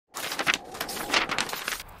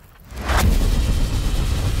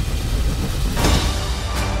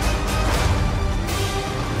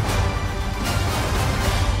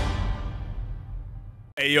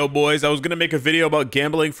Hey yo boys, I was gonna make a video about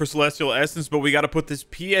gambling for Celestial Essence, but we gotta put this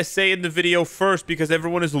PSA in the video first because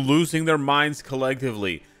everyone is losing their minds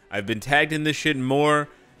collectively. I've been tagged in this shit more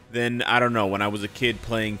than, I don't know, when I was a kid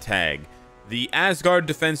playing tag. The Asgard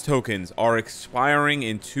defense tokens are expiring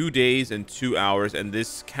in 2 days and 2 hours, and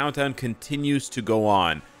this countdown continues to go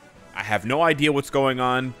on. I have no idea what's going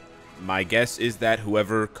on. My guess is that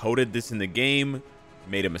whoever coded this in the game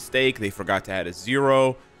made a mistake. They forgot to add a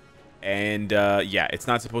 0. And yeah, it's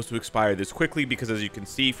not supposed to expire this quickly because, as you can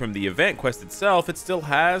see from the event quest itself, it still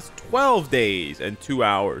has 12 days and 2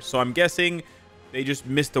 hours. So I'm guessing they just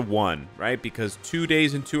missed a 1, right? Because 2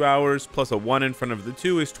 days and 2 hours plus a 1 in front of the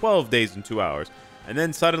 2 is 12 days and 2 hours. And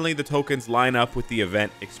then suddenly the tokens line up with the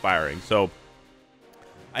event expiring. So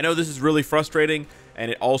I know this is really frustrating, and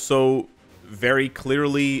it also very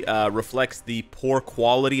clearly reflects the poor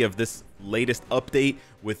quality of this latest update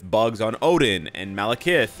with bugs on Odin and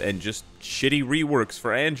Malekith and just shitty reworks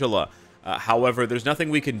for Angela. However, there's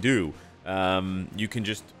nothing we can do. You can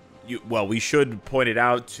just, well, we should point it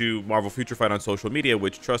out to Marvel Future Fight on social media,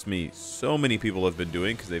 which, trust me, so many people have been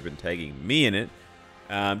doing because they've been tagging me in it.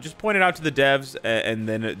 Just point it out to the devs, and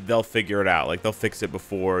then they'll figure it out. Like, they'll fix it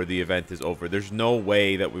before the event is over. There's no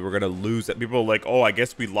way that we were going to lose that. People are like, oh, I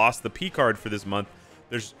guess we lost the P card for this month.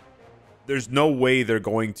 There's no way they're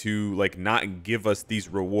going to, like, not give us these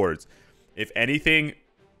rewards. If anything,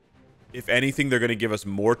 they're going to give us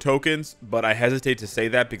more tokens, but I hesitate to say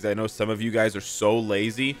that because I know some of you guys are so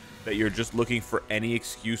lazy that you're just looking for any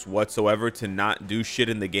excuse whatsoever to not do shit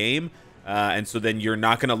in the game. And so then you're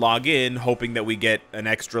not going to log in hoping that we get an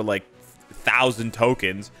extra, like, 1,000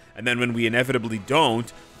 tokens. And then when we inevitably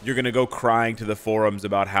don't, you're going to go crying to the forums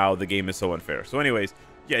about how the game is so unfair. So anyways,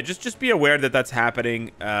 yeah, just be aware that that's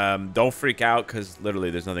happening. Don't freak out because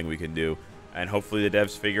literally there's nothing we can do. And hopefully the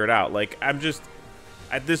devs figure it out. Like, at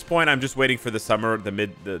this point, I'm just waiting for the summer, the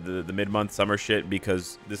mid-month summer shit,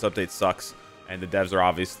 because this update sucks. And the devs are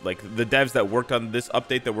obvious, like, the devs that worked on this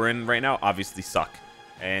update that we're in right now obviously suck.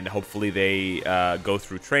 And hopefully they go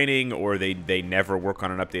through training, or they never work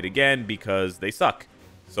on an update again because they suck.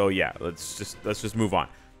 So yeah, let's just move on.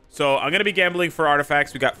 So I'm gonna be gambling for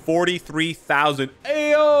artifacts. We got 43,000.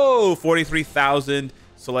 Ayo, 43,000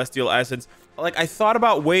 Celestial Essence. Like, I thought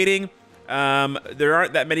about waiting. There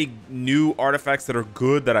aren't that many new artifacts that are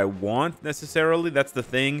good that I want necessarily. That's the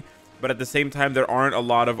thing. But at the same time, there aren't a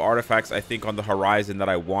lot of artifacts I think on the horizon that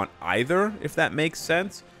I want either, if that makes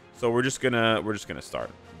sense. So we're just gonna start,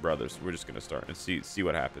 brothers. We're just gonna start and see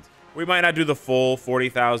what happens. We might not do the full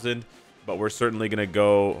 40,000, but we're certainly gonna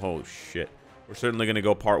go. Oh shit, we're certainly gonna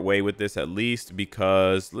go part way with this at least,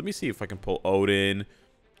 because let me see if I can pull Odin,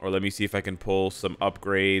 or let me see if I can pull some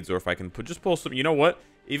upgrades, or if I can just pull some. You know what?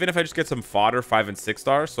 Even if I just get some fodder 5 and 6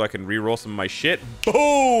 stars, so I can re-roll some of my shit.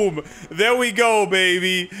 Boom! There we go,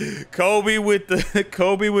 baby. Kobe with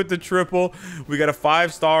the triple. We got a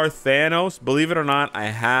 5-star Thanos. Believe it or not, I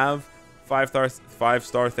have 5-star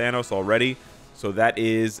Thanos already. So that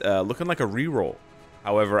is looking like a re-roll.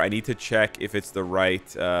 However, I need to check if it's the right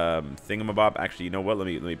thingamabob. Actually, you know what? Let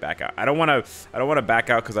me back out. I don't want to back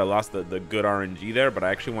out because I lost the good RNG there, but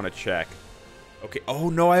I actually want to check. Okay. Oh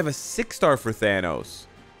no, I have a 6-star for Thanos.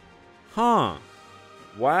 Huh.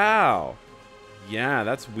 Wow. Yeah,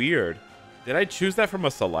 that's weird. Did I choose that from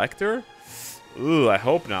a selector? Ooh, I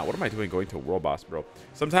hope not. What am I doing going to World Boss, bro?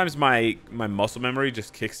 Sometimes my muscle memory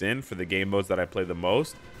just kicks in for the game modes that I play the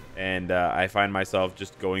most. And I find myself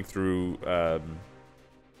just going through the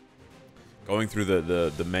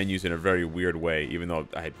menus in a very weird way, even though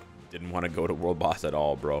I didn't want to go to World Boss at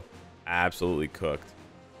all, bro. Absolutely cooked.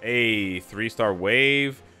 A 3-star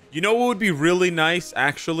wave. You know what would be really nice,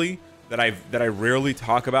 actually, that I rarely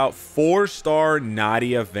talk about? 4-star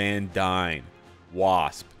Nadia Van Dyne.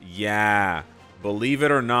 Wasp. Yeah. Believe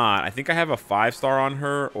it or not, I think I have a 5-star on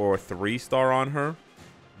her or a 3-star on her.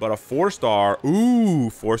 But a 4-star, ooh,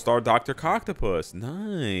 4-star Dr. Coctopus.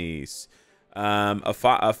 Nice. A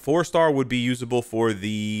 4-star would be usable for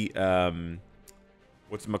the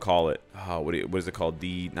whatchamacallit? Oh, what is it called?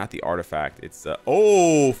 Not the artifact. It's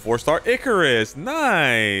oh, 4-star Icarus.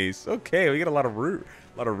 Nice. Okay, we get a lot of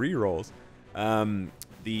re-rolls.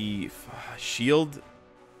 The shield,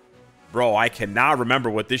 bro. I cannot remember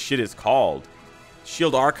what this shit is called.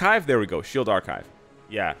 Shield Archive. There we go. Shield Archive.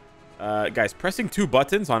 Yeah. Guys, pressing 2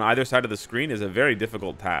 buttons on either side of the screen is a very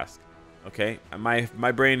difficult task. Okay,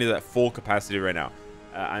 my brain is at full capacity right now.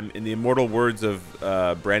 I'm in the immortal words of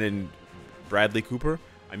Bradley Cooper.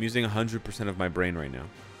 I'm using 100% of my brain right now.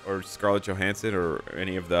 Or Scarlett Johansson, or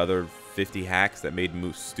any of the other 50 hacks that made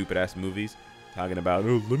stupid ass movies talking about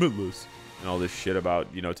limitless and all this shit about,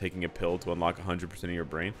 you know, taking a pill to unlock 100% of your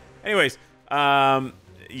brain. Anyways,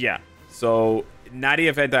 Yeah. So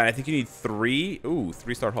Nadia Van Dyne, I think you need 3. Ooh,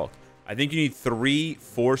 3-star Hulk. I think you need 3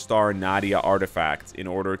 4-star Nadia artifacts in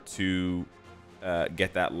order to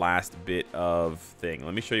get that last bit of thing.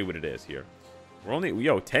 Let me show you what it is here. We're only,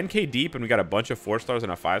 10k deep, and we got a bunch of 4-stars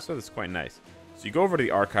and a 5-star. That's quite nice. So you go over to the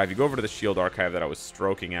archive. You go over to the shield archive that I was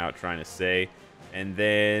stroking out trying to say. And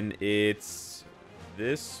then it's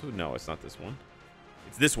this. No, it's not this one.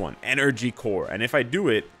 It's this one, Energy Core. And if I do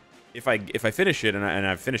it, if I finish it, and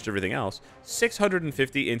I've finished everything else,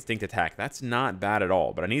 650 instinct attack. That's not bad at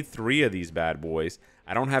all. But I need 3 of these bad boys.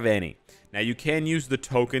 I don't have any. Now, you can use the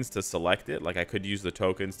tokens to select it. Like, I could use the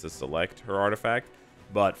tokens to select her artifact.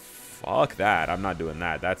 But fuck that. I'm not doing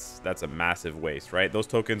that. That's a massive waste, right? Those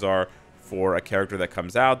tokens are for a character that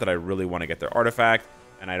comes out that I really want to get their artifact,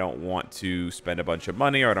 and I don't want to spend a bunch of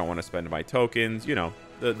money, or I don't want to spend my tokens, you know,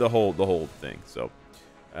 the whole thing. So,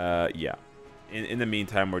 yeah. In the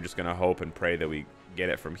meantime, we're just going to hope and pray that we get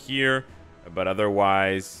it from here. But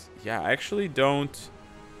otherwise, yeah, I actually don't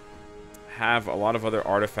have a lot of other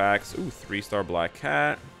artifacts. Ooh, 3-star Black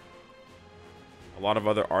Cat. A lot of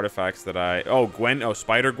other artifacts that I... Oh, Gwen. Oh,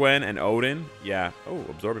 Spider-Gwen and Odin. Yeah. Oh,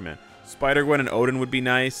 Absorbing Man. Spider-Gwen and Odin would be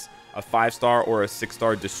nice. A 5-star or a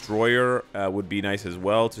 6-star Destroyer would be nice as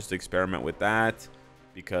well. Just to experiment with that.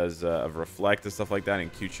 Because of Reflect and stuff like that.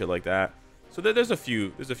 And cute shit like that. So there's a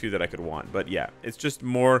few that I could want. But yeah, it's just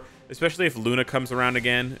more... Especially if Luna comes around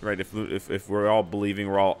again. Right? If we're all believing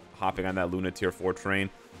we're all hopping on that Luna tier 4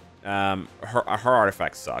 train. Her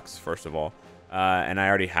artifact sucks, first of all. And I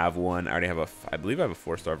already have one. I already have I believe I have a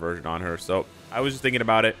 4-star version on her. So I was just thinking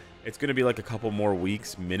about it. It's going to be like a couple more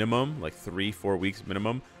weeks minimum, like 3-4 weeks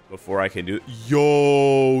minimum before I can do it.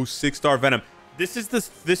 Yo, 6-star Venom. This is the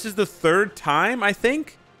 3rd time, I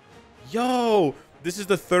think. Yo, this is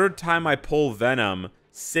the 3rd time I pull Venom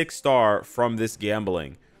 6-star from this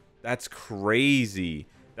gambling. That's crazy.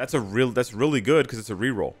 That's really good because it's a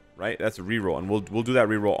reroll, right? That's a reroll, and we'll do that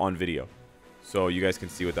reroll on video. So you guys can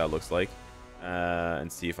see what that looks like.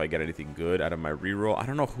 And see if I get anything good out of my reroll. I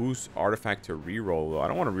don't know whose artifact to reroll, though. I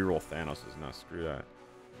don't want to reroll Thanos's. No, screw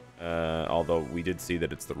that. Although we did see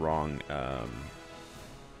that it's the wrong,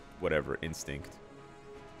 whatever, instinct.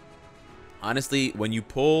 Honestly, when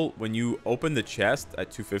you open the chest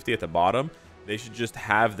at 250 at the bottom, they should just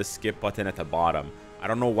have the skip button at the bottom. I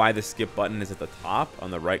don't know why the skip button is at the top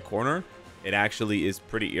on the right corner. It actually is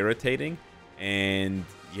pretty irritating. And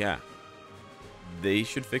yeah. They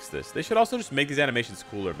should fix this. They should also just make these animations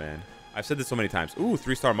cooler, man. I've said this so many times. Ooh,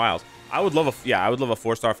 3-star Miles. I would love a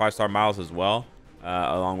 4-star, 5-star Miles as well,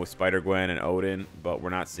 along with Spider-Gwen and Odin. But we're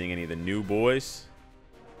not seeing any of the new boys.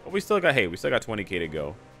 But we still got 20k to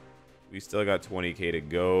go. We still got 20k to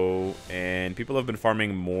go, and people have been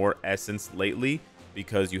farming more essence lately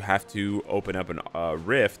because you have to open up a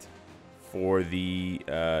rift for the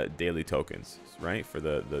daily tokens, right? For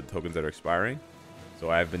the tokens that are expiring. So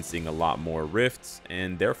I've been seeing a lot more rifts,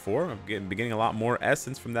 and therefore I'm getting a lot more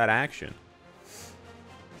essence from that action.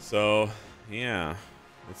 So yeah,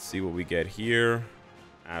 let's see what we get here.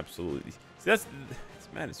 Absolutely. See, it's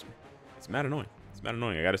mad annoying. It's mad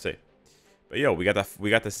annoying, I gotta say. But yo, we got the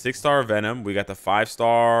 6-star Venom, we got the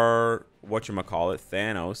 5-star whatchamacallit,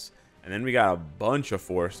 Thanos, and then we got a bunch of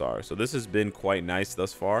 4-stars. So this has been quite nice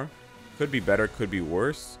thus far. Could be better, could be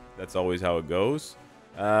worse. That's always how it goes.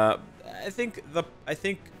 I think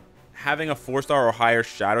having a 4-star or higher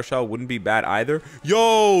Shadow Shell wouldn't be bad either.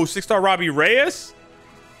 Yo, 6-star Robbie Reyes?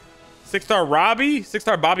 6-star Robbie?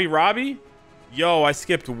 6-star Bobby Robbie? Yo, I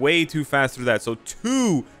skipped way too fast through that. So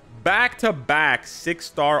 2 back-to-back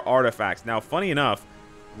 6-star artifacts. Now, funny enough,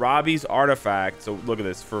 Robbie's artifact, so look at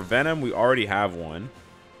this. For Venom, we already have one.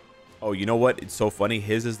 Oh, you know what? It's so funny.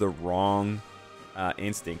 His is the wrong...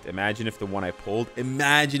 instinct. Imagine if the one I pulled,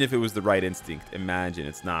 imagine if it was the right instinct. Imagine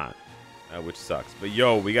it's not, which sucks. But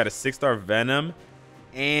yo, we got a 6-star Venom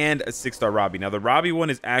and a 6-star Robbie. Now the Robbie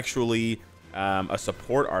one is actually a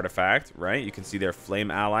support artifact, right? You can see their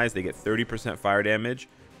flame allies, they get 30% fire damage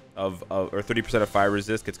or 30% of fire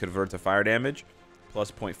resist gets converted to fire damage,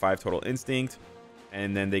 plus 0.5 total instinct,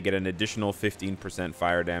 and then they get an additional 15%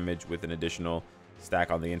 fire damage with an additional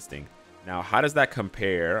stack on the instinct. Now, how does that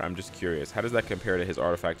compare? I'm just curious. How does that compare to his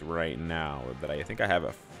artifact right now? That I think I have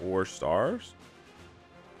a 4 stars.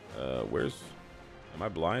 Am I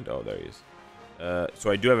blind? Oh, there he is.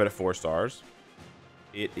 So I do have it at 4 stars.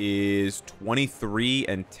 It is 23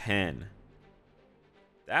 and 10.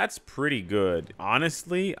 That's pretty good.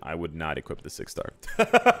 Honestly, I would not equip the 6-star.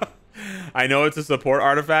 I know it's a support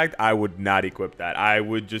artifact. I would not equip that. I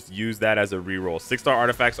would just use that as a reroll. 6-star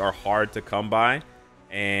artifacts are hard to come by.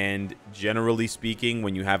 And generally speaking,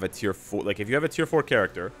 when you have a tier 4, like if you have a tier 4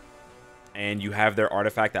 character and you have their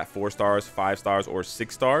artifact at 4 stars, 5 stars, or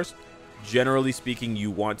 6 stars, generally speaking,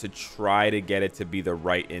 you want to try to get it to be the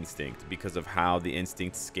right instinct because of how the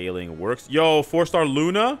instinct scaling works. Yo, 4-star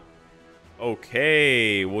Luna?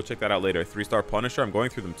 Okay, we'll check that out later. 3-star Punisher? I'm going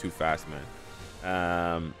through them too fast,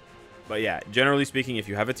 man. But yeah, generally speaking, if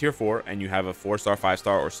you have a tier 4 and you have a 4-star,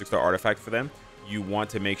 5-star, or 6-star artifact for them, you want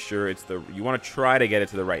to make sure you want to try to get it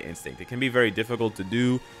to the right instinct. It can be very difficult to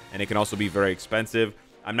do, and it can also be very expensive.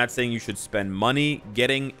 I'm not saying you should spend money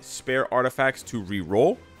getting spare artifacts to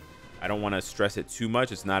re-roll. I don't want to stress it too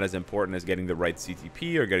much. It's not as important as getting the right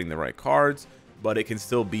CTP or getting the right cards, but it can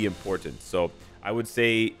still be important. So I would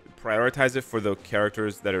say prioritize it for the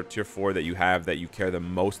characters that are tier 4 that you have that you care the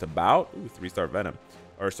most about. Ooh, 3-star Venom.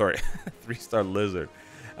 Or sorry, 3-star Lizard.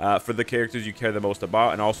 For the characters you care the most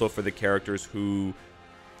about, and also for the characters who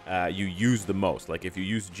you use the most. Like if you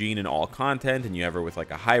use Jean in all content and you have her with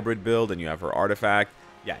like a hybrid build and you have her artifact,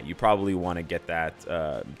 yeah, you probably want to get that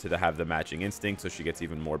to have the matching instinct so she gets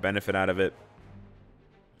even more benefit out of it.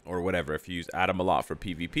 Or whatever. If you use Adam a lot for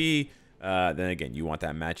PvP, then again, you want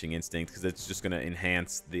that matching instinct because it's just going to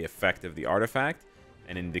enhance the effect of the artifact.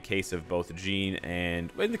 And in the case of both Jean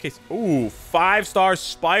and... in the case... Ooh, 5-star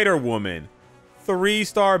Spider-Woman.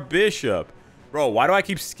 3-star Bishop. Bro, why do I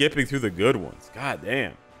keep skipping through the good ones? God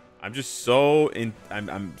damn. I'm just so...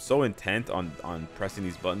 I'm so intent on pressing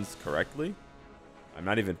these buttons correctly. I'm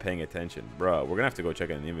not even paying attention. Bro, we're going to have to go check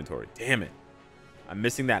in the inventory. Damn it. I'm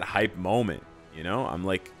missing that hype moment. You know? I'm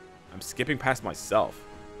skipping past myself.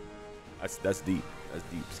 That's deep. That's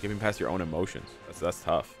deep. Skipping past your own emotions. That's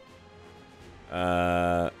tough.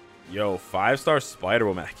 Yo, 5-star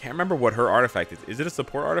Spider-Woman. I can't remember what her artifact is. Is it a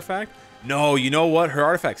support artifact? No, you know what? Her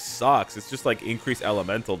artifact sucks. It's just like increased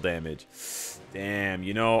elemental damage. Damn,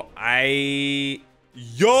 you know,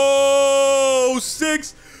 Yo,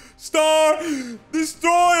 6-star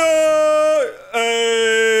Destroyer!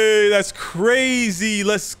 Hey, that's crazy.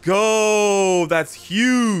 Let's go. That's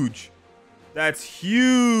huge. That's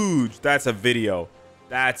huge. That's a video.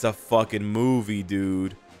 That's a fucking movie,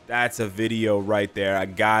 dude. That's a video right there. I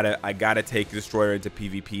gotta take Destroyer into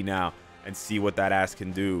PvP now and see what that ass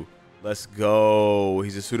can do. Let's go.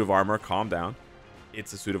 He's a suit of armor. Calm down.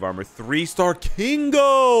 It's a suit of armor. 3-star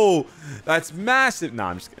Kingo. That's massive. Nah,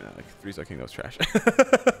 I'm just kidding. Like, 3-star Kingo's trash.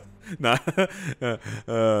 Nah.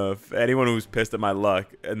 Anyone who's pissed at my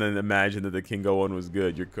luck and then imagine that the Kingo one was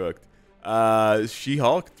good, you're cooked.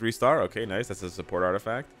 She-Hulk, 3-star. Okay, nice. That's a support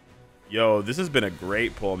artifact. Yo, this has been a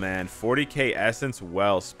great pull, man. 40k essence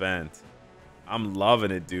well spent. I'm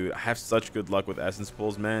loving it, dude. I have such good luck with essence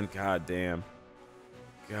pulls, man. God damn.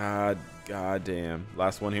 God damn.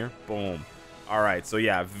 Last one here. Boom. All right, so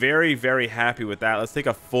yeah, very, very happy with that. Let's take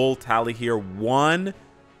a full tally here. 1,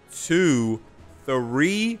 2,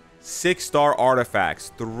 3 6-star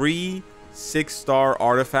artifacts. 3 6-star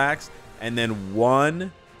artifacts. And then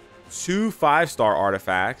 1, 2 5-star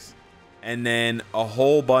artifacts. And then a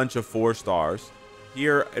whole bunch of 4 stars.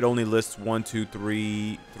 Here, it only lists 1, 2,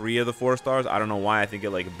 3 of the 4 stars. I don't know why. I think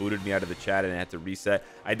it like booted me out of the chat and it had to reset.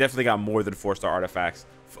 I definitely got more than 4-star artifacts.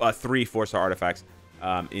 3 4-star artifacts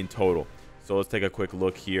in total. So let's take a quick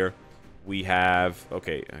look here. We have...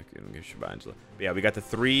 Okay, I can give Shabangela. But yeah, we got the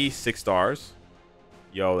 3 6 stars.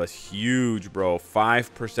 Yo, that's huge, bro.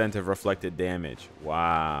 5% of reflected damage.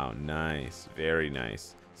 Wow, nice. Very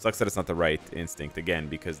nice. Sucks that it's not the right instinct, again,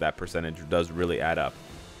 because that percentage does really add up.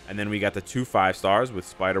 And then we got the 2 5 stars with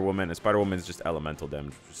Spider-Woman. And Spider-Woman is just elemental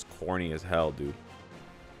damage, which is corny as hell, dude.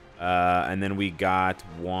 And then we got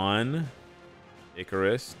 1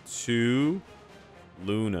 Icarus, 2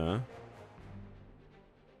 Luna.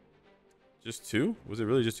 Just 2? Was it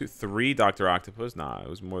really just 2? 3 Dr. Octopus? Nah, it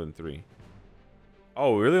was more than 3.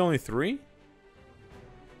 Oh, really only 3?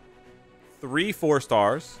 3 4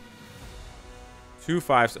 stars. 2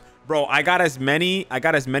 5. Bro, I got as many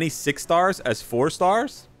 6 stars as 4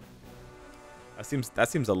 stars. That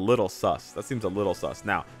seems a little sus. That seems a little sus.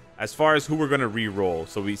 Now, as far as who we're gonna re-roll,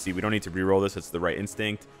 so we don't need to re-roll this. It's the right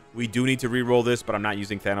instinct. We do need to re-roll this, but I'm not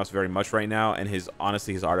using Thanos very much right now, and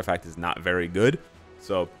honestly his artifact is not very good,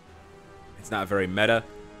 so it's not very meta.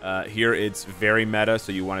 Here it's very meta,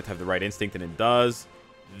 so you want it to have the right instinct, and it does.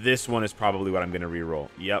 This one is probably what I'm gonna re-roll.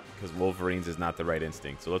 Yep, because Wolverine's is not the right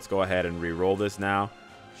instinct. So let's go ahead and re-roll this now.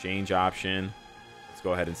 Change option. Let's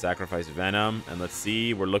go ahead and sacrifice Venom, and let's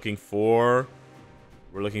see. We're looking for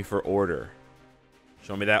order.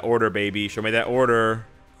 Show me that order, baby. Show me that order.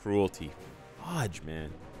 Cruelty. Fudge, man.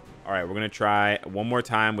 All right, we're gonna try one more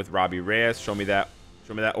time with Robbie Reyes. Show me that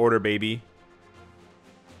order, baby.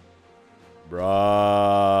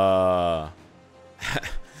 Bruh.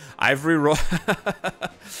 I've re-rolled.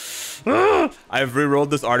 I've rerolled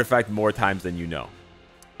this artifact more times than you know.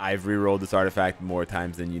 I've rerolled this artifact more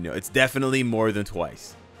times than you know. It's definitely more than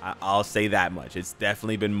twice. I'll say that much. It's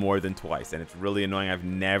definitely been more than twice, and it's really annoying. I've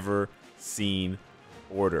never seen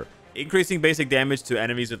order. Increasing basic damage to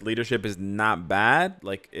enemies with leadership is not bad.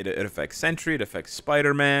 Like, it affects Sentry, it affects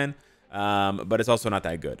Spider-Man, but it's also not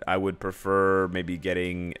that good. I would prefer maybe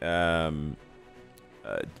getting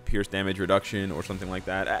pierce damage reduction or something like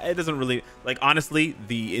that. It doesn't really, like, honestly,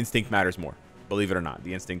 the instinct matters more. Believe it or not,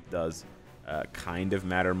 the instinct does kind of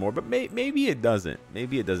matter more, but maybe it doesn't.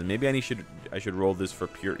 Maybe it doesn't. Maybe I should roll this for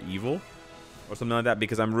pure evil or something like that,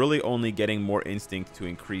 because I'm really only getting more instinct to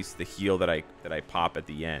increase the heal that I pop at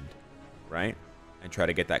the end, right? And try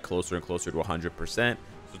to get that closer and closer to 100%. So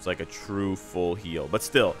it's like a true full heal. But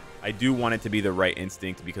still, I do want it to be the right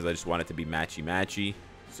instinct because I just want it to be matchy-matchy.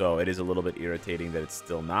 So it is a little bit irritating that it's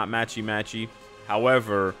still not matchy-matchy.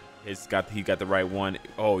 However, he got the right one.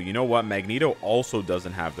 Oh, you know what? Magneto also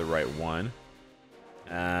doesn't have the right one.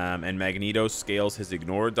 And Magneto scales his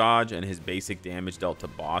ignore dodge and his basic damage dealt to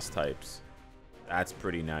boss types. That's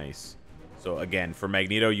pretty nice. So again, for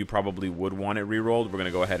Magneto, you probably would want it rerolled. We're going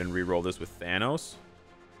to go ahead and reroll this with Thanos.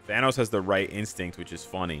 Thanos has the right instinct, which is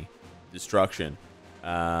funny. Destruction.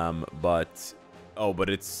 But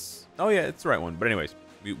it's... Oh, yeah, it's the right one. But anyways,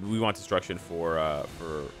 we want destruction for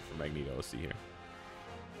Magneto. Let's see here.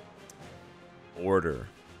 Order.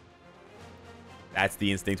 That's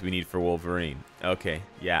the instinct we need for Wolverine. Okay,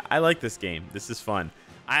 yeah, I like this game. This is fun.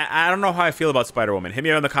 I don't know how I feel about Spider-Woman. Hit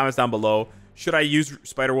me up in the comments down below. Should I use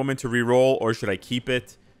Spider-Woman to reroll, or should I keep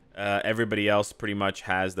it? Everybody else pretty much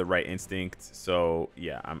has the right instinct, so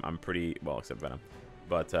yeah, I'm pretty well, except Venom,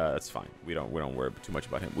 but that's fine. We don't worry too much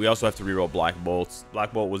about him. We also have to reroll Black Bolts.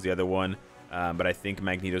 Black Bolt was the other one, but I think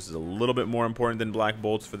Magneto's is a little bit more important than Black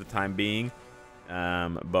Bolts for the time being.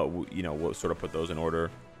 But you know, we'll sort of put those in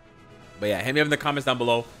order. But yeah, hit me up in the comments down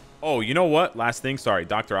below. Oh, you know what? Last thing, sorry,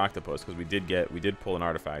 Dr. Octopus, because we did pull an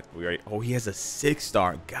artifact. Oh, he has a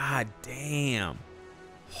 6-star. God damn.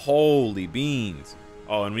 Holy beans.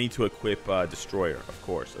 Oh, and we need to equip Destroyer, of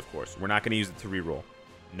course. We're not going to use it to reroll.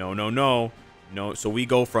 No. So we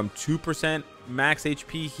go from 2% max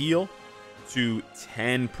HP heal to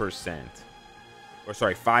 10%. Or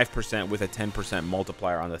sorry, 5% with a 10%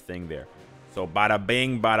 multiplier on the thing there. So bada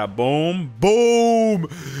bing, bada boom, boom!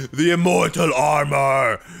 The immortal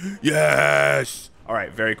armor! Yes! All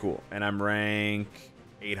right, very cool. And I'm rank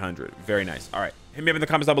 800. Very nice. All right, hit me up in the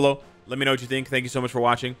comments down below. Let me know what you think. Thank you so much for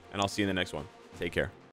watching, and I'll see you in the next one. Take care.